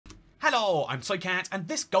Hello, I'm Soycat, and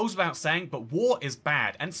this goes without saying, but war is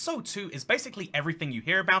bad, and so too is basically everything you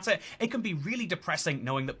hear about it. It can be really depressing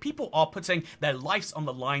knowing that people are putting their lives on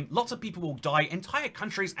the line, lots of people will die, entire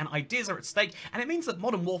countries and ideas are at stake, and it means that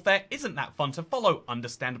modern warfare isn't that fun to follow,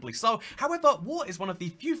 understandably so. However, war is one of the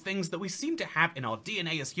few things that we seem to have in our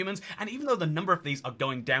DNA as humans, and even though the number of these are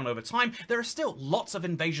going down over time, there are still lots of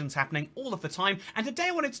invasions happening all of the time, and today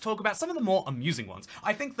I wanted to talk about some of the more amusing ones.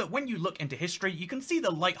 I think that when you look into history, you can see the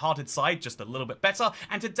light-hearted side just a little bit better,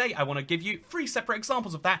 and today I want to give you 3 separate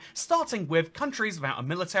examples of that, starting with countries without a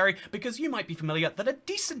military, because you might be familiar that a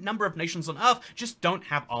decent number of nations on Earth just don't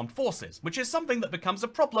have armed forces, which is something that becomes a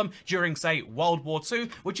problem during, say, World War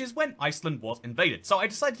II, which is when Iceland was invaded. So I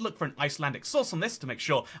decided to look for an Icelandic source on this to make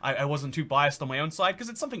sure I wasn't too biased on my own side, because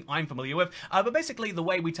it's something I'm familiar with, but basically the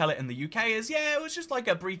way we tell it in the UK is, yeah, it was just like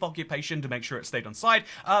a brief occupation to make sure it stayed on side,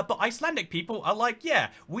 but Icelandic people are like, yeah,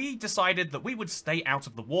 we decided that we would stay out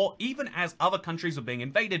of the war, even as other countries were being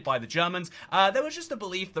invaded by the Germans. There was just a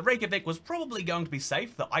belief that Reykjavik was probably going to be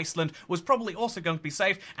safe, that Iceland was probably also going to be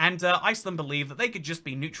safe, and Iceland believed that they could just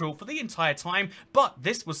be neutral for the entire time, but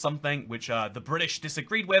this was something which the British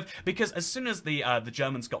disagreed with, because as soon as the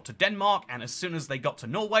Germans got to Denmark, and as soon as they got to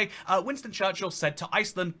Norway, Winston Churchill said to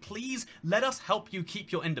Iceland, please let us help you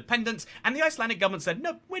keep your independence, and the Icelandic government said,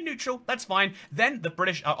 no, we're neutral, that's fine. Then the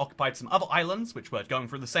British occupied some other islands, which were going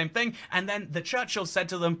through the same thing, and then the Churchill said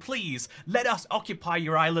to them, please, let us occupy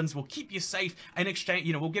your islands, we'll keep you safe, in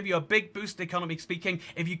exchange, we'll give you a big boost economy speaking,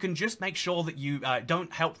 if you can just make sure that you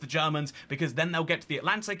don't help the Germans, because then they'll get to the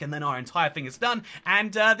Atlantic, and then our entire thing is done,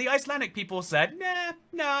 and the Icelandic people said,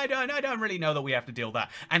 no, I don't really know that we have to deal with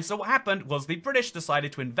that. And so what happened was the British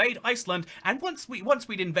decided to invade Iceland, and once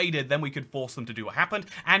we'd invaded, then we could force them to do what happened,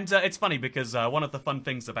 and it's funny because one of the fun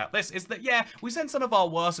things about this is that, yeah, we sent some of our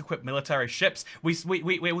worst equipped military ships,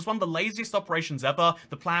 it was one of the laziest operations ever,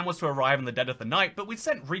 the plan was to arrive in the dead of the night, but we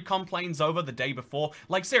sent recon planes over the day before,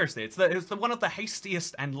 like seriously, it's one of the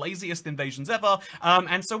hastiest and laziest invasions ever,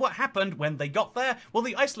 and so what happened when they got there? Well,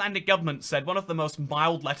 the Icelandic government said one of the most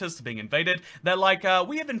mild letters to being invaded. They're like,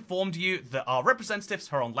 we have informed you that our representatives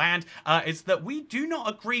are on land, is that we do not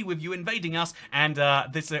agree with you invading us, and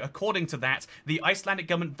according to that, the Icelandic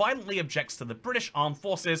government violently objects to the British armed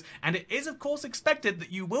forces, and it is of course expected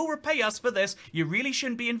that you will repay us for this, you really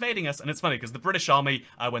shouldn't be invading us. And it's funny because the British army,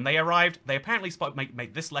 when they arrived, they apparently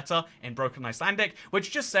made this letter in broken Icelandic,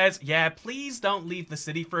 which just says, yeah, please don't leave the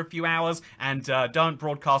city for a few hours, and don't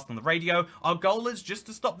broadcast on the radio. Our goal is just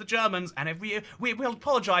to stop the Germans, and if we'll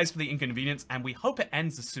apologize for the inconvenience, and we hope it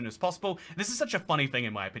ends as soon as possible. This is such a funny thing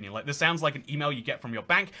in my opinion. Like, this sounds like an email you get from your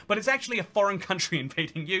bank, but it's actually a foreign country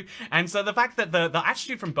invading you. And so the fact that the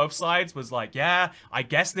attitude from both sides was like, yeah, I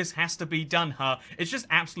guess this has to be done, huh? It's just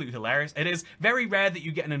absolutely hilarious. It is very rare that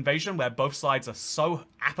you get an invasion where both sides are so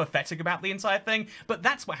apathetic about the entire thing, but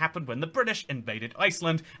that's what happened when the British invaded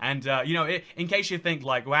Iceland. And in case you think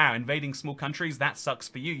like, wow, invading small countries, that sucks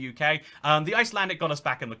for you, UK, the Icelandic got us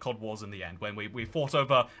back in the Cod Wars in the end, when we fought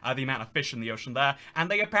over the amount of fish in the ocean there, and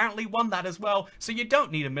they apparently won that as well. So you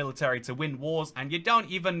don't need a military to win wars, and you don't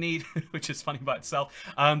even need, which is funny by itself,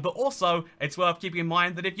 but also it's worth keeping in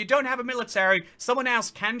mind that if you don't have a military, someone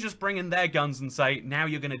else can just bring in their guns and say, now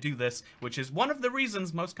you're going to do this, which is one of the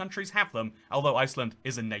reasons most countries have them, although Iceland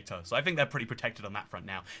is in NATO, so I think they're pretty protected on that front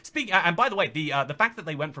now. And by the way, the fact that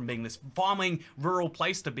they went from being this farming rural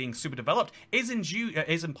place to being super developed is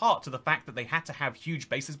in part to the fact that they had to have huge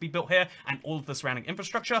bases be built here and all of the surrounding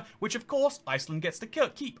infrastructure, which of course Iceland gets to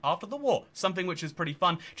keep after the war, something which is pretty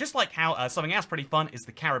fun. Just like how something else pretty fun is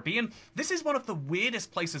the Caribbean. This is one of the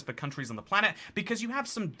weirdest places for countries on the planet, because you have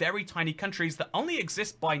some very tiny countries that only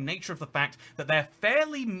exist by nature of the fact that they're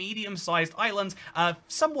fairly medium-sized islands,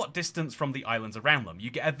 somewhat distant from the islands around them. You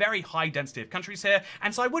get a very high density of countries here,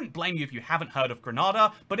 and so I wouldn't blame you if you haven't heard of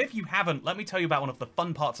Grenada, but if you haven't, let me tell you about one of the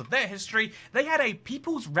fun parts of their history. They had a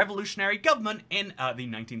People's Revolutionary Government in the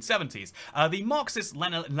 1970s. The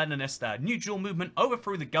Marxist-Leninist New Deal movement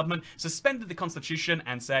overthrew the government, suspended the constitution,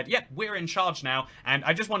 and said, yep, we're in charge now. And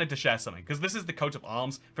I just wanted to share something, because this is the coat of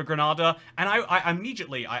arms for Grenada, and I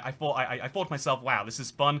immediately, I thought to myself, wow, this is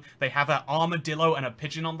fun. They have an armadillo and a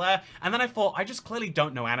pigeon on there, and then I thought, I just clearly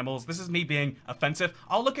don't know animals. This is me being offensive.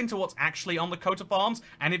 I'll look into what's actually on the coat of arms,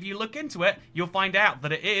 and if you look into it, you'll find out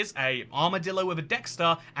that it is a armadillo with a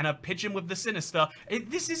Dexter and a pigeon with the Sinister.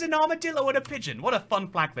 This is an armadillo and a pigeon. What a fun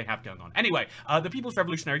flag they have going on. Anyway, the People's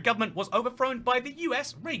Revolutionary Government was overthrown by the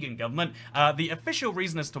US Reagan government. The official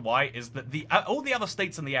reason as to why is that all the other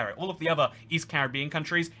states in the area, all of the other East Caribbean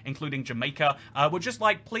countries, including Jamaica, were just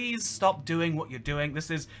like, please stop doing what you're doing. This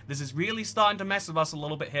is really starting to mess with us a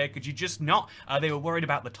little bit here. Could you just not? They were worried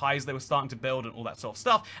about the ties they were starting to build and all that that sort of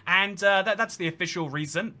stuff. And that's the official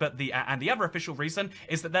reason. But the other official reason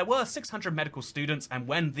is that there were 600 medical students, and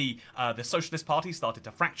when the Socialist Party started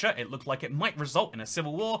to fracture, it looked like it might result in a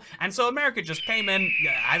civil war. And so America just came in,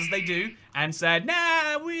 as they do, and said,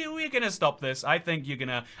 "Nah, we're gonna stop this. I think you're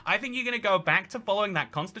gonna go back to following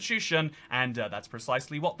that constitution." And that's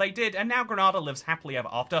precisely what they did. And now Grenada lives happily ever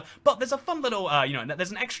after. But there's a fun little,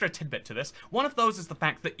 there's an extra tidbit to this. One of those is the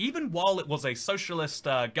fact that even while it was a socialist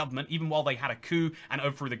government, even while they had a coup and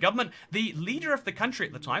overthrew the government, the leader of the country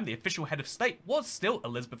at the time, the official head of state, was still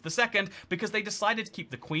Elizabeth II, because they decided to keep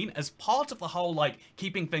the Queen as part of the whole, like,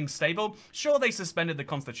 keeping things stable. Sure, they suspended the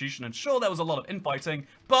constitution, and sure, there was a lot of infighting,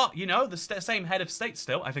 but, you know, the same head of state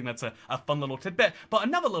still. I think that's a fun little tidbit. But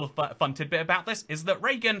another little fun tidbit about this is that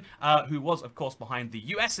Reagan, who was, of course, behind the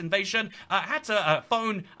US invasion, had to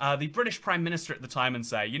phone the British Prime Minister at the time and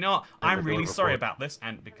say, "You know what, I'm really sorry about this,"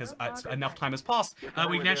 and because enough time has passed,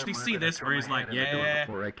 we can actually see this where he's like, "Yeah,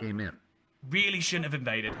 before I came in. really shouldn't have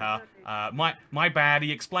invaded her. My bad."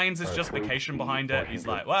 He explains his justification behind it. He's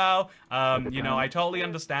like, "Well, you know, I totally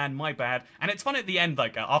understand, my bad." And it's fun at the end,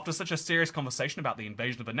 like, after such a serious conversation about the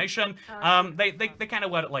invasion of a nation, they kind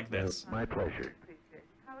of word it like this. My pleasure.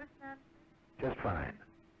 Just fine.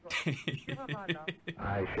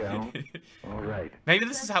 I shall. All right. Maybe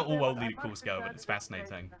this is how all world leader calls go, but it's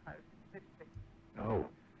fascinating. Oh,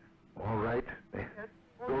 all right.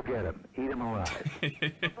 Go get him. Eat him alive.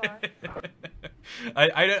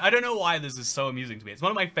 I don't know why this is so amusing to me. It's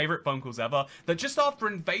one of my favorite phone calls ever, that just after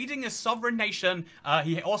invading a sovereign nation,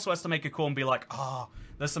 he also has to make a call and be like, "Oh,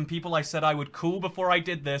 there's some people I said I would cool before I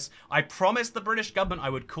did this. I promised the British government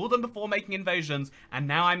I would cool them before making invasions, and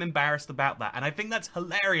now I'm embarrassed about that." And I think that's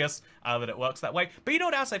hilarious that it works that way. But you know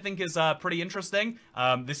what else I think is pretty interesting?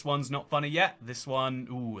 This one's not funny yet. This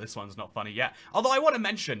one's not funny yet. Although I want to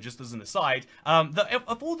mention, just as an aside, that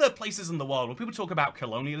of all the places in the world, when people talk about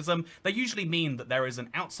colonialism, they usually mean that there is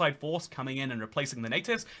an outside force coming in and replacing the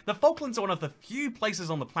natives. The Falklands are one of the few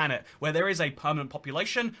places on the planet where there is a permanent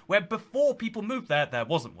population, where before people moved there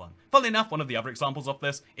wasn't one. Funnily enough, one of the other examples of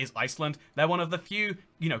this is Iceland. They're one of the few,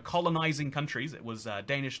 you know, colonizing countries. It was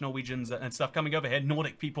Danish, Norwegians, and stuff coming over here.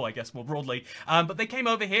 Nordic people, I guess, more broadly. But they came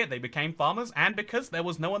over here, they became farmers, and because there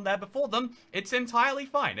was no one there before them, it's entirely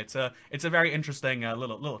fine. It's a very interesting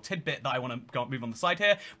little tidbit that I want to move on the side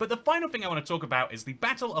here. But the final thing I want to talk about is the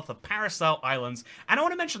Battle of the Paracel Islands. And I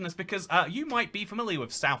want to mention this because you might be familiar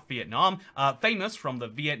with South Vietnam, famous from the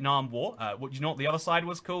Vietnam War. Do you know what the other side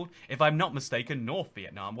was called? If I'm not mistaken, North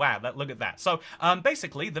Vietnam. Wow, look at that. So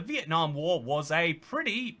basically, the Vietnam War was a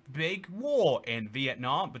pretty big war in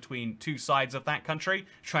Vietnam between two sides of that country,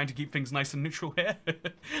 trying to keep things nice and neutral here.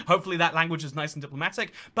 Hopefully that language is nice and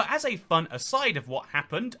diplomatic. But as a fun aside of what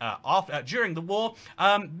happened during the war,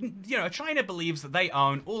 you know, China believes that they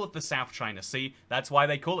own all of the South China Sea. That's why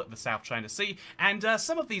they call it the South China Sea. And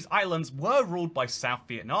some of these islands were ruled by South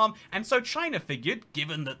Vietnam, and so China figured,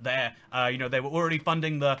 given that they were already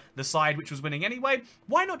funding the side which was winning anyway,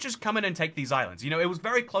 why not just come in and take these islands? You know, it was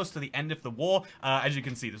very close to the end of the war. As you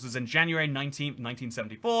can see, this was in January 19th,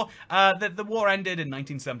 1974. The war ended in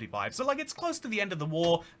 1975. So, like, it's close to the end of the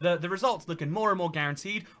war. The results looking more and more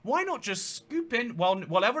guaranteed. Why not just scoop in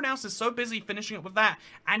while everyone else is so busy finishing up with that,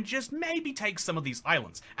 and just maybe take some of these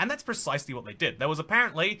islands? And that's precisely what they did. There was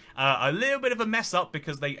apparently a little bit of a mess up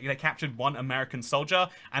because they captured one American soldier,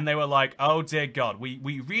 and they were like, "Oh dear God, we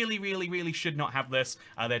really should not have this."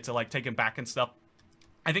 They had to, like, take him back and stuff.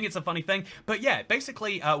 I think it's a funny thing, but yeah,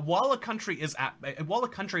 basically, while a country is at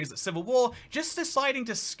civil war, just deciding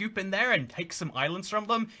to scoop in there and take some islands from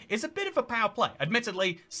them is a bit of a power play.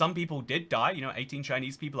 Admittedly, some people did die. You know, 18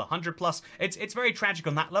 Chinese people, 100 plus. It's very tragic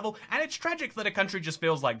on that level, and it's tragic that a country just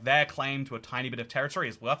feels like their claim to a tiny bit of territory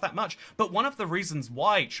is worth that much. But one of the reasons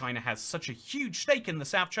why China has such a huge stake in the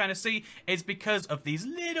South China Sea is because of these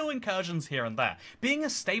little incursions here and there. Being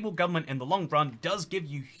a stable government in the long run does give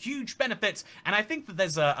you huge benefits, and I think that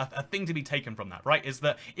there's a thing to be taken from that, right? Is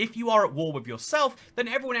that if you are at war with yourself, then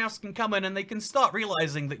everyone else can come in and they can start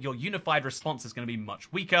realizing that your unified response is going to be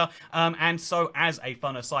much weaker. And so, as a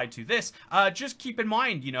fun aside to this, just keep in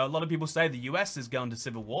mind, you know, a lot of people say the US is going to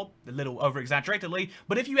civil war, a little over-exaggeratedly,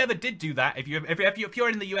 but if you ever did do that, if you're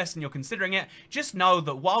in the US and you're considering it, just know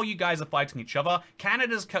that while you guys are fighting each other,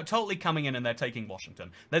 Canada's totally coming in and they're taking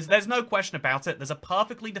Washington. There's no question about it. There's a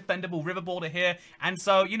perfectly defendable river border here, and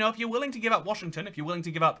so, you know, if you're willing to give up Washington, if you're willing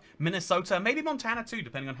willing to give up Minnesota, maybe Montana too,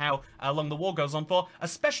 depending on how long the war goes on for,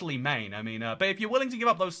 especially Maine. I mean, but if you're willing to give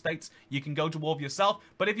up those states, you can go to war with yourself.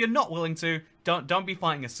 But if you're not willing to, don't be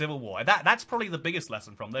fighting a civil war. That's probably the biggest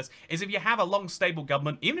lesson from this, is if you have a long, stable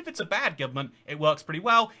government, even if it's a bad government, it works pretty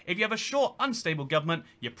well. If you have a short, unstable government,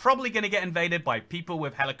 you're probably going to get invaded by people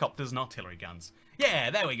with helicopters and artillery guns. Yeah,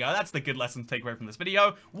 there we go. That's the good lesson to take away from this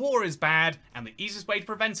video. War is bad, and the easiest way to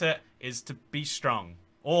prevent it is to be strong.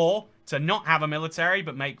 Or to not have a military,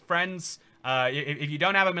 but make friends. If you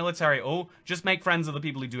don't have a military at all, just make friends with the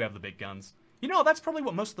people who do have the big guns. You know, that's probably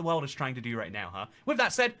what most of the world is trying to do right now, huh? With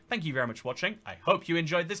that said, thank you very much for watching. I hope you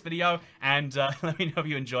enjoyed this video, and let me know if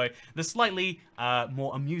you enjoy the slightly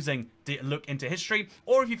more amusing look into history,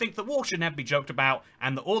 or if you think that war should never be joked about,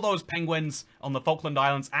 and that all those penguins on the Falkland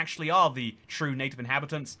Islands actually are the true native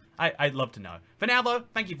inhabitants. I'd love to know. For now, though,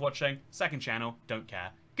 thank you for watching. Second channel, don't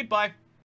care. Goodbye.